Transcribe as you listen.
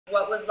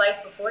what was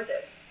life before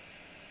this?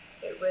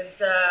 It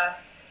was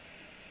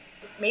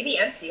maybe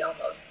empty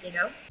almost, you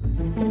know?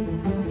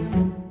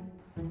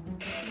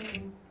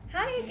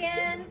 Hi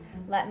again.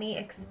 Let me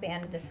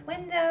expand this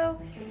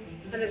window.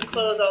 I'm gonna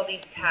close all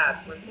these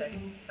tabs 1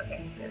 second.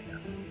 Okay, there we go.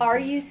 Are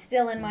you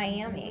still in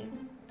Miami?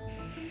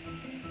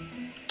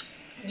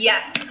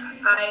 Yes,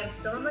 I am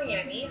still in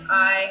Miami.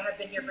 I have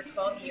been here for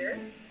 12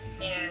 years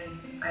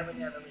and I would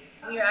never leave.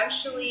 We are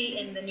actually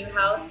in the new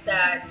house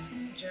that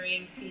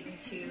during season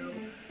 2,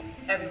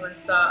 everyone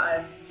saw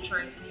us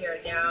trying to tear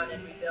it down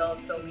and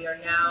rebuild. So we are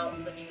now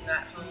living in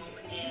that home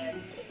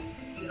and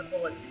it's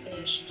beautiful, it's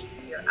finished.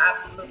 We are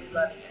absolutely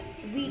loving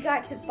it. We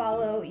got to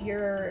follow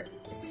your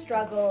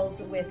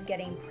struggles with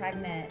getting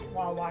pregnant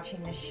while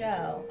watching the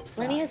show.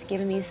 Lenny has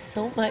given me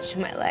so much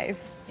in my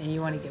life. And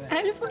you want to give it?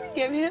 I just want to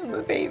give him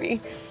a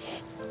baby.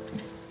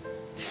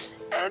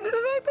 And the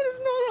fact that it's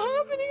not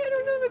happening, I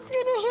don't know if it's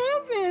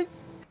gonna happen.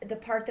 The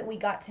part that we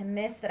got to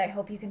miss that I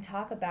hope you can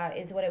talk about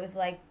is what it was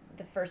like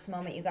the first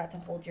moment you got to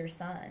hold your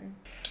son.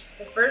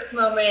 The first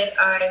moment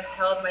I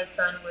held my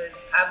son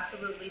was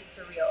absolutely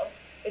surreal.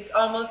 It's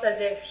almost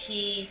as if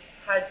he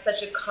had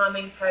such a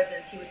calming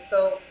presence. He was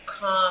so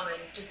calm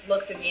and just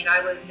looked at me and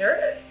I was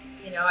nervous.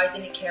 You know, I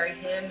didn't carry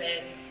him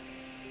and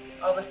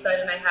all of a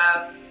sudden I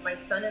have my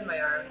son in my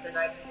arms and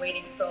I've been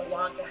waiting so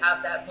long to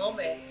have that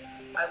moment.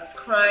 I was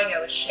crying, I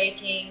was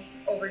shaking,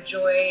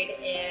 overjoyed,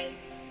 and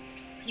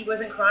he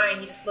wasn't crying,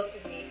 he just looked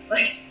at me.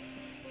 Like,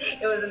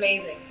 it was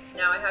amazing.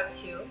 Now I have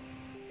 2.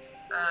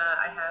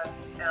 I have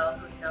Elle,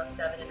 who is now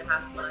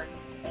 7.5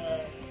 months,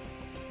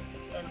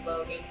 and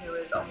Logan, who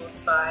is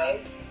almost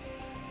 5.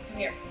 Come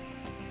here.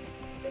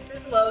 This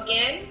is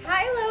Logan.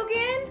 Hi,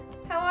 Logan.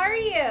 How are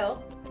you?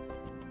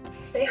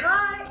 Say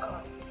hi.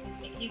 Oh,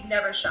 he's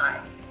never shy.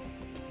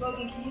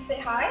 Logan, can you say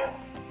hi?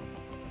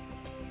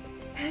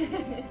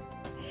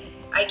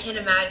 I can't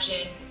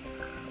imagine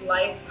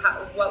life,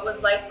 what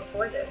was life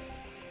before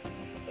this.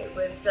 It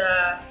was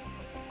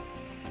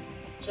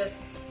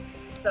just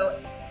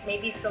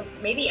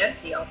maybe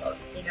empty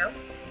almost, you know?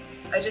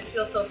 I just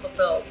feel so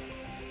fulfilled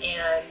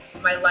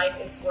and my life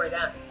is for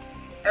them.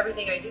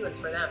 Everything I do is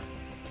for them.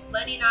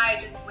 Lenny and I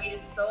just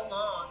waited so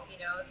long, you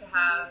know, to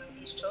have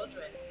these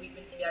children. We've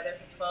been together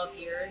for 12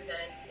 years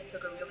and it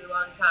took a really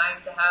long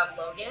time to have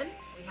Logan.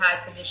 We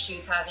had some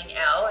issues having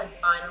Elle and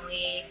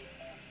finally,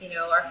 you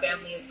know, our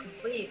family is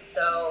complete,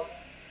 so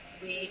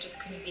we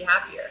just couldn't be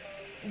happier.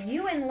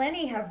 You and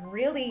Lenny have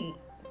really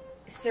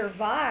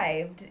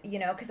survived, you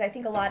know, because I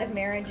think a lot of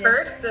marriages...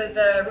 First,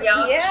 the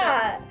reality show.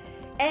 Yeah,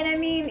 and I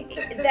mean,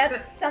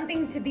 that's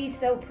something to be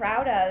so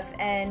proud of,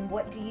 and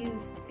what do you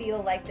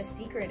feel like the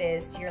secret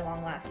is to your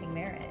long-lasting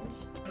marriage?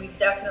 We've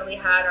definitely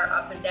had our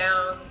up and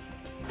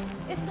downs.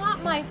 It's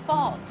not my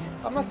fault.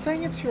 I'm not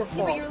saying it's your fault.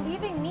 Yeah, but you're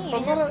leaving me.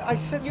 I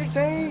said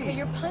stay. Okay,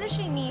 you're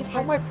punishing me.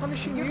 How am I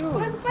punishing you?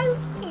 By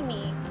leaving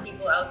me.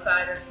 People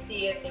outsiders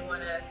see it, they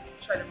want to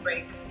try to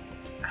break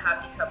a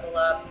happy couple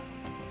up.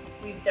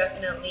 We've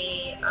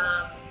definitely,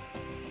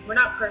 we're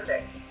not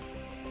perfect,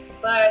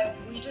 but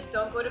we just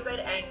don't go to bed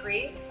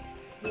angry.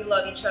 We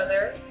love each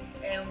other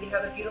and we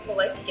have a beautiful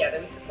life together.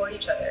 We support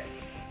each other.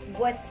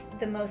 What's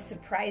the most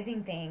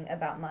surprising thing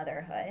about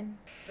motherhood?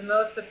 The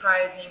most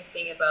surprising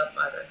thing about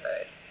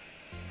motherhood.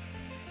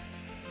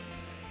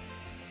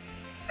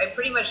 I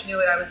pretty much knew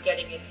what I was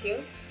getting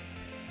into,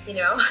 you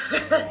know?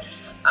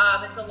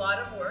 It's a lot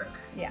of work.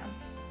 Yeah.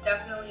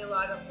 Definitely a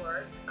lot of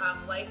work.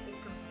 Life is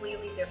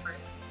completely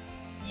different.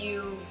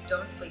 You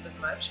don't sleep as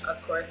much,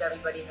 of course,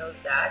 everybody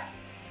knows that.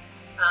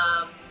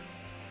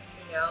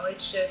 You know,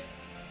 it's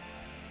just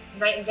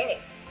night and day.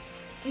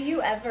 Do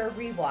you ever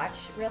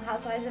rewatch Real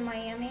Housewives of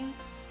Miami?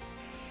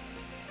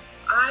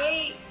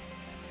 I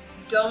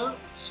don't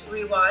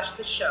rewatch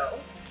the show.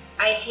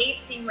 I hate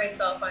seeing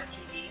myself on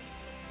TV.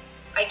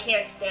 I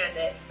can't stand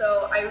it.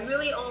 So I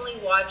really only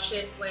watch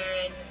it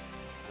when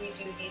we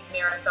do these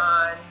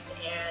marathons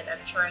and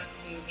I'm trying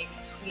to maybe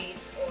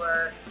tweet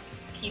or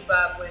keep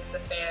up with the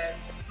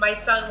fans. My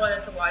son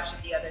wanted to watch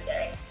it the other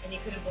day and he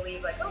couldn't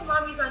believe, like, oh,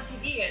 mommy's on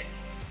TV. And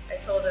I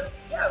told him,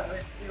 yeah,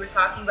 we were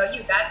talking about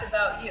you. That's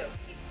about you.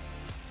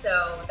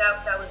 So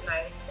that was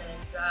nice.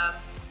 And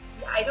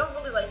I don't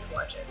really like to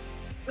watch it.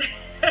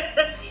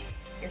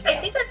 I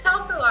think that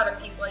helped a lot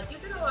of people. I do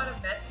get a lot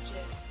of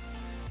messages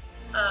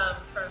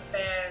from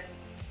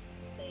fans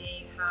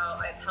saying how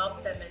I've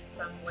helped them in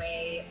some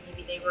way.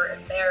 Maybe they were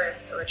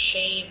embarrassed or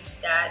ashamed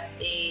that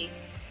they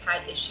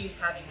had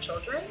issues having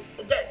children.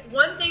 That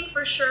one thing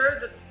for sure,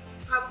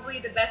 probably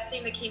the best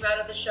thing that came out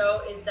of the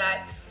show is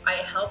that I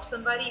help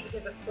somebody,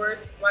 because of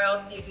course, why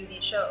else do you do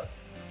these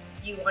shows?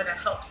 You want to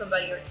help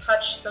somebody or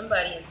touch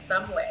somebody in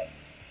some way.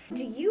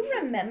 Do you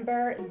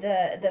remember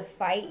the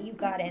fight you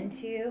got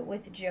into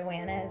with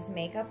Joanna's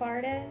makeup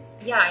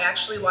artist? Yeah, I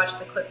actually watched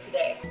the clip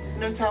today.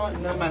 No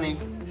talent, no money.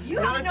 You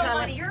no have no talent.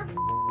 money. You're a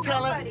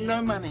Talent, nobody.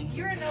 no money.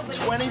 You're a nobody.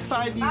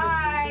 25 years,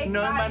 Bye.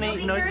 no Bye. money,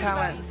 Nobody no cares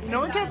talent. about you. No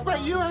one cares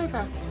about you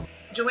either.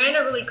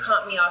 Joanna really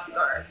caught me off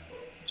guard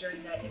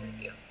during that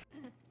interview.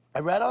 I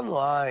read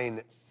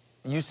online,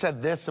 you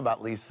said this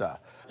about Lisa.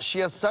 she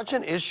has such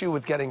an issue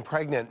with getting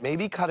pregnant.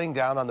 Maybe cutting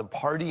down on the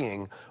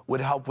partying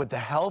would help with the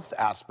health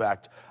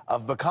aspect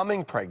of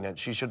becoming pregnant.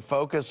 She should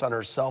focus on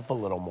herself a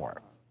little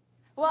more.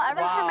 Well,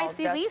 every time I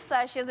see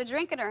Lisa, she has a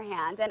drink in her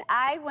hand, and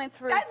I went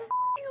through. That's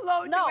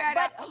low, no, Joanna,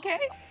 but okay?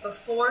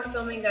 Before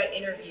filming that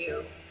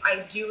interview,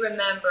 I do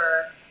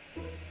remember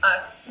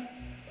us,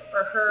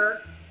 or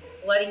her,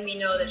 letting me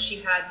know that she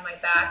had my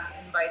back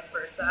and vice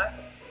versa,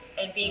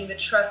 and being the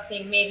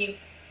trusting, maybe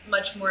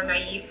much more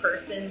naive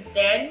person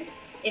then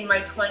in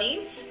my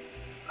 20s,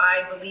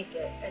 I believed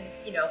it and,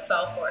 you know,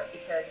 fell for it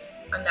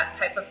because I'm that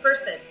type of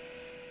person.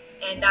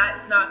 And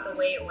that's not the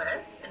way it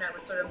went, and I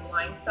was sort of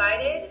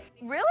blindsided.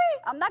 Really?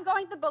 I'm not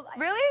going to believe.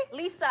 Really?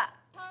 Lisa.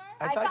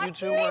 I thought you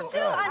two were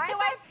good.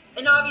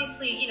 And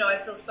obviously, you know, I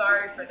feel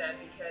sorry for them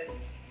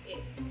because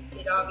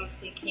it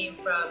obviously came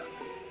from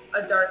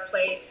a dark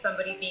place,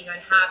 somebody being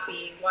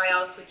unhappy. Why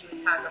else would you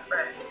attack a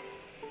friend?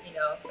 You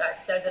know, that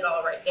says it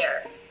all right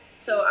there.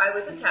 So I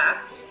was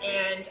attacked,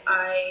 and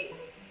I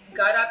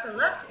got up and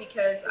left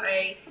because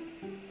I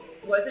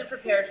wasn't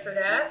prepared for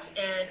that,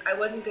 and I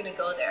wasn't going to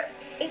go there.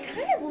 It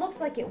kind of looked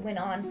like it went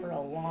on for a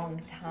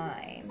long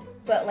time,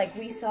 but like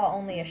we saw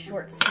only a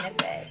short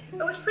snippet.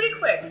 It was pretty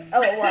quick.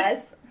 Oh, it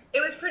was?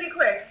 It was pretty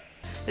quick.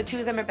 The two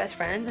of them are best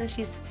friends, and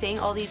she's saying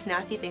all these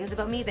nasty things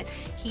about me. Then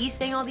he's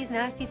saying all these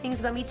nasty things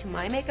about me to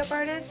my makeup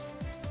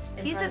artist.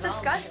 He's a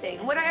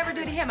disgusting. What did I ever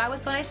do to him? I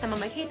was so nice to him.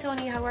 I'm like, hey,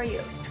 Tony, how are you?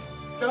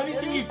 The only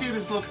thing you did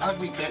is look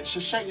ugly, bitch. So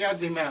shut your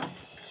ugly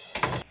mouth.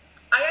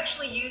 I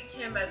actually used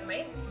him as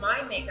my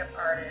makeup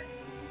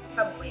artist.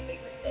 Probably a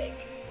big mistake.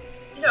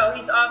 You know,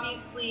 he's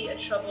obviously a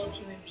troubled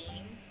human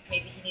being.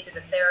 Maybe he needed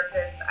a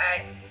therapist.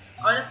 I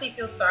honestly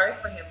feel sorry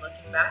for him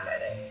looking back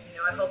at it. You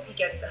know, I hope he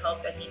gets the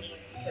help that he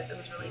needs because it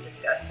was really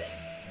disgusting.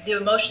 The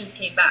emotions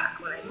came back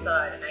when I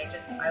saw it, and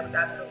I was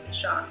absolutely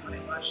shocked when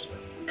I watched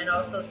it. And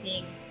also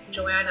seeing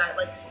Joanna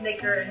like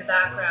snicker in the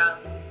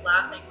background,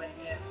 laughing with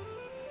him,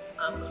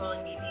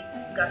 calling me these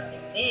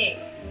disgusting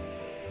things.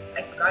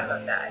 I forgot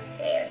about that,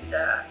 and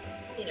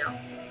you know,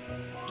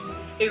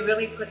 it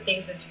really put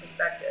things into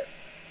perspective.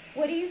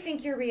 What do you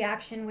think your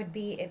reaction would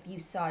be if you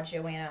saw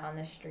Joanna on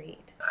the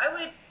street? I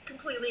would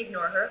completely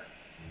ignore her.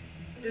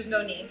 There's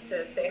no need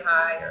to say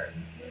hi or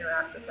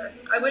interact with her.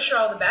 I wish her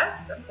all the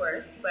best, of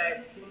course,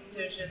 but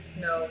there's just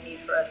no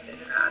need for us to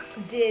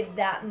interact. Did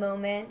that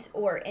moment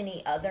or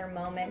any other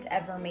moment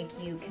ever make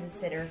you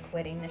consider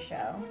quitting the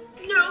show?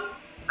 No.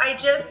 I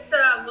just,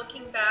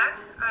 looking back,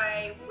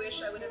 I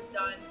wish I would have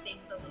done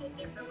things a little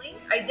differently.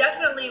 I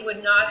definitely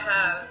would not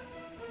have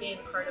been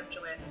part of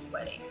Joanna's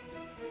wedding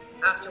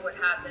after what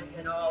happened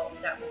and all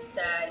that was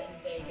said in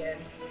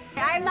Vegas.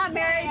 I'm not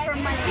married for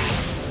money.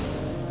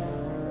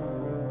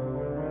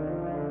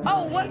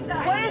 Oh, what does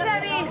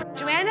that mean?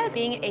 Joanna's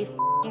being a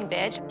f***ing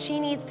bitch. She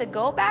needs to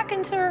go back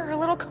into her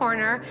little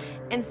corner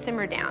and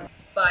simmer down.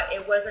 But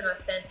it wasn't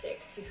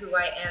authentic to who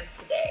I am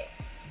today.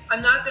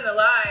 I'm not gonna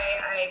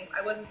lie,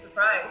 I wasn't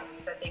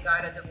surprised that they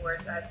got a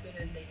divorce as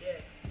soon as they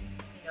did.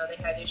 You know, they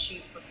had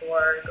issues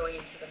before going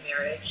into the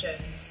marriage,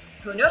 and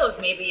who knows,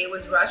 maybe it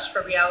was rushed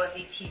for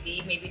reality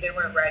TV, maybe they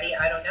weren't ready,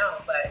 I don't know,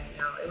 but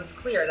you know, it was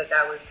clear that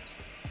that was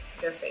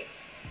their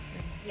fate.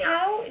 Yeah.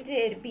 How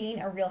did being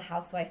a Real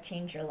Housewife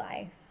change your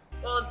life?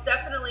 Well, it's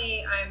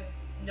definitely, I'm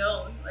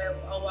known.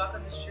 I'll walk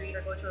on the street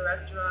or go to a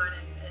restaurant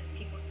and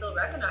people still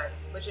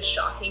recognize, which is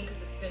shocking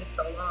because it's been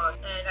so long.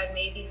 And I've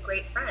made these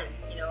great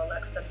friends, you know,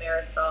 Alexa,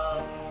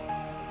 Marisol,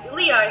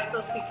 Leah. I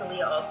still speak to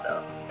Leah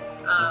also,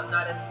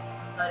 not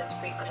as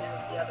frequent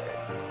as the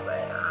others,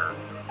 but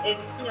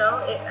it's, you know,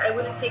 I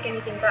wouldn't take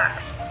anything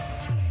back.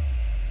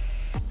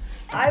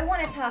 I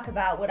want to talk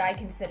about what I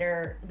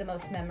consider the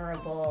most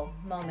memorable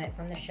moment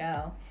from the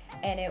show,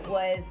 and it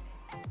was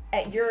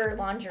at your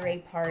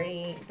lingerie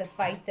party, the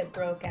fight that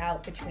broke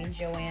out between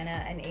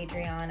Joanna and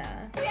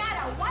Adriana.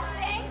 Adriana, one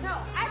thing? No,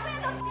 I've been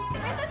in the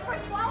business for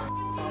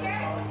 12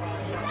 years.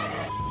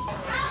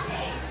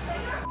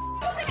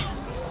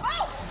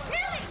 Oh,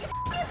 really?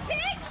 You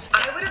bitch!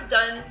 I would have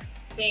done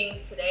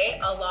things today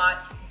a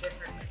lot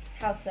differently.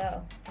 How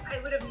so? I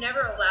would have never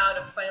allowed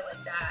a fight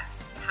like that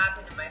to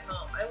happen in my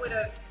home. I would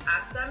have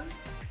asked them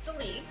to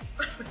leave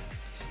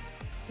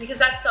because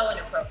that's so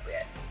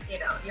inappropriate. You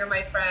know, you're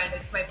my friend,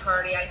 it's my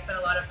party, I spent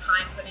a lot of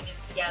time putting it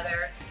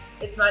together.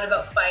 It's not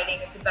about fighting,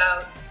 it's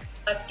about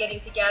us getting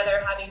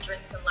together, having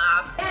drinks and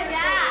laughs.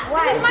 Yeah.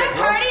 This is my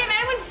party. If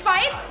anyone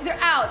fights, they're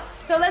out.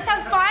 So let's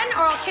have fun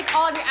or I'll kick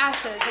all of your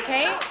asses,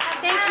 okay?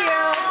 Thank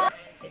you.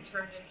 And it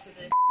turned into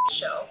this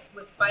show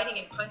with fighting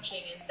and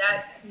punching, and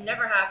that's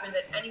never happened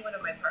at any one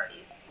of my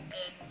parties.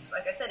 And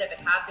like I said, if it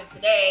happened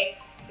today,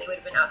 they would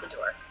have been out the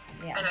door.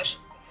 Yeah. And I should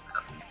have kicked them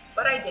out.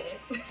 But I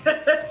didn't.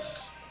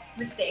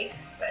 Mistake,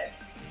 but...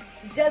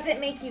 Does it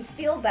make you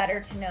feel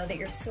better to know that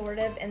you're sort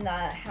of in the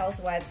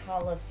Housewives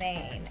Hall of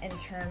Fame in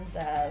terms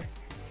of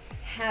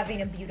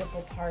having a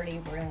beautiful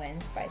party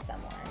ruined by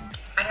someone?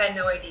 I had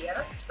no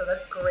idea, so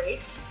that's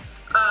great.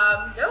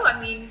 No, I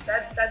mean,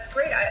 that's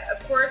great.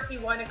 Of course, we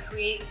want to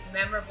create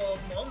memorable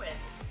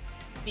moments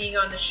being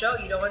on the show.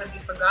 You don't want to be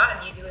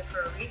forgotten. You do it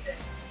for a reason.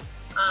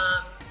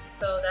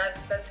 so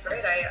that's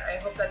great. I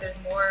hope that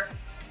there's more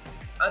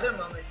other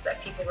moments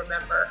that people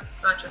remember,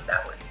 not just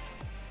that one.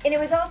 And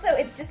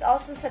it's just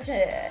also such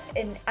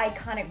an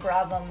iconic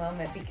Bravo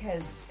moment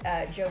because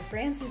Joe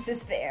Francis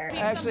is there.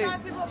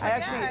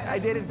 I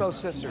dated both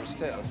sisters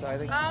too, so I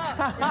think.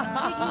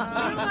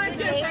 Too much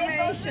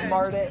information.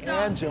 Marta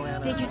and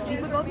Joanna. Did you sleep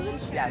with both of them?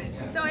 Yes.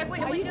 So if we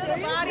do the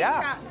body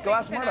Yeah, shot go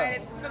ask tonight,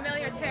 Marta. it's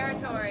familiar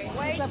territory.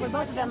 Way too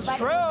much of them. It's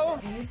true.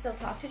 Do you still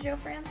talk to Joe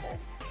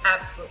Francis?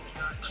 Absolutely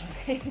not.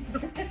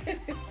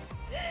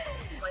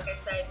 Like I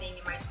said, being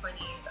in my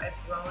 20s, I've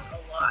grown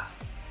a lot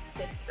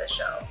since the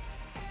show.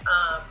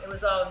 It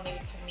was all new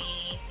to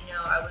me. You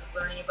know, I was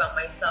learning about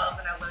myself,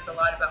 and I learned a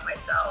lot about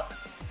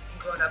myself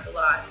and grown up a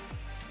lot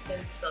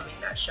since filming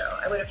that show.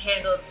 I would have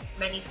handled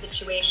many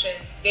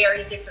situations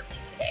very differently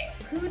today.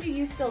 Who do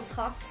you still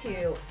talk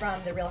to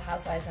from the Real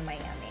Housewives of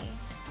Miami?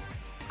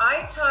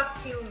 I talked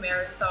to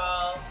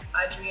Marisol,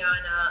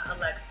 Adriana,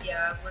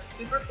 Alexia. We're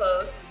super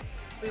close.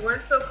 We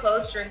weren't so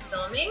close during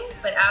filming,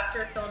 but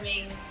after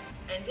filming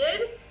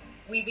ended,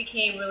 we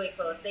became really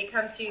close. They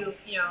come to,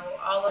 you know,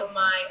 all of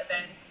my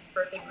events,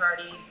 birthday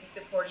parties. We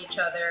support each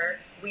other.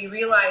 We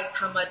realized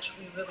how much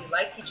we really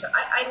liked each other.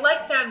 I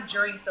liked them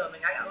during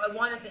filming. I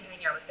wanted to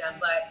hang out with them,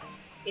 but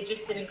it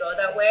just didn't go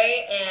that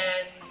way.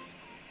 And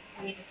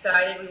we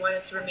decided we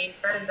wanted to remain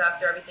friends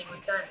after everything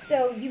was done.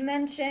 So you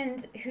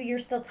mentioned who you're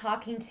still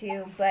talking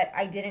to, but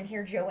I didn't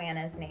hear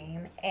Joanna's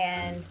name.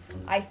 And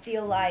I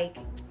feel like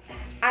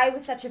I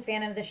was such a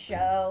fan of the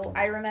show.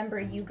 I remember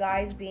you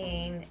guys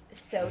being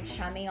so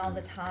chummy all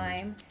the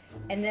time.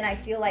 And then I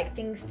feel like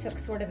things took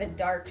sort of a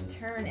dark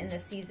turn in the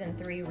season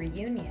 3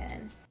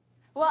 reunion.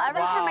 Well,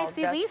 every time I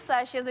see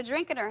Lisa, she has a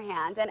drink in her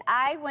hand, and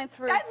I went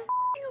through. That's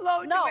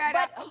low, no, Joanna,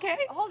 but okay?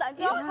 Hold on,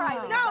 don't cry,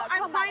 Lisa. No,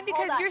 I'm Come fine on, because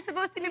hold on. you're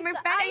supposed to be my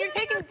Lisa, friend, I and you're am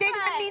taking your digs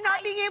at me friend.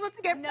 not being able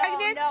to get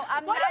pregnant. No,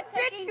 I'm what not a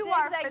taking bitch you digs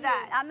are at for you.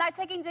 that. I'm not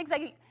taking digs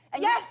at you.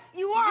 And Yes,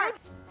 you are.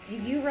 Do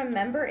you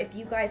remember if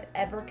you guys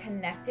ever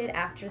connected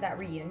after that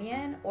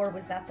reunion, or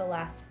was that the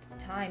last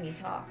time you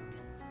talked?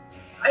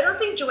 I don't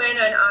think Joanna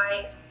and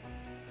I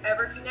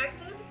ever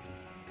connected.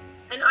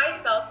 And I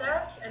felt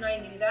that, and I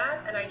knew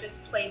that, and I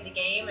just played the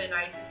game, and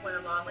I just went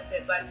along with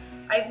it. But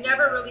I've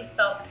never really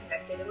felt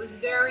connected. It was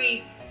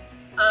very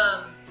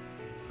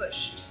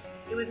pushed.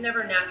 It was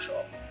never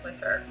natural with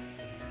her.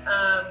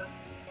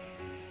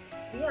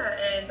 Yeah,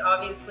 and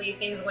obviously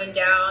things went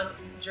down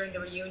during the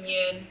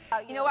reunion.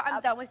 You know what?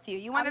 I'm done with you.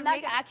 You want to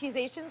make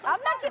accusations? I'm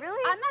not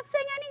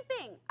saying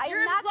anything.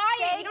 You're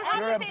implying. You don't have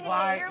to say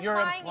anything.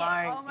 You're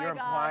implying. Oh my You're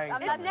God. implying. I'm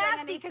It's not saying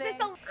nasty because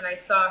anything. it's a. And I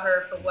saw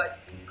her for what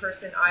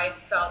person I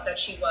felt that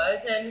she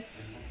was, and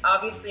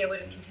obviously I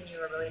wouldn't continue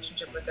a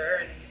relationship with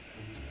her, and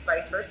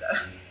vice versa.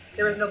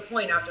 There was no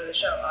point after the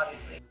show,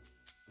 obviously.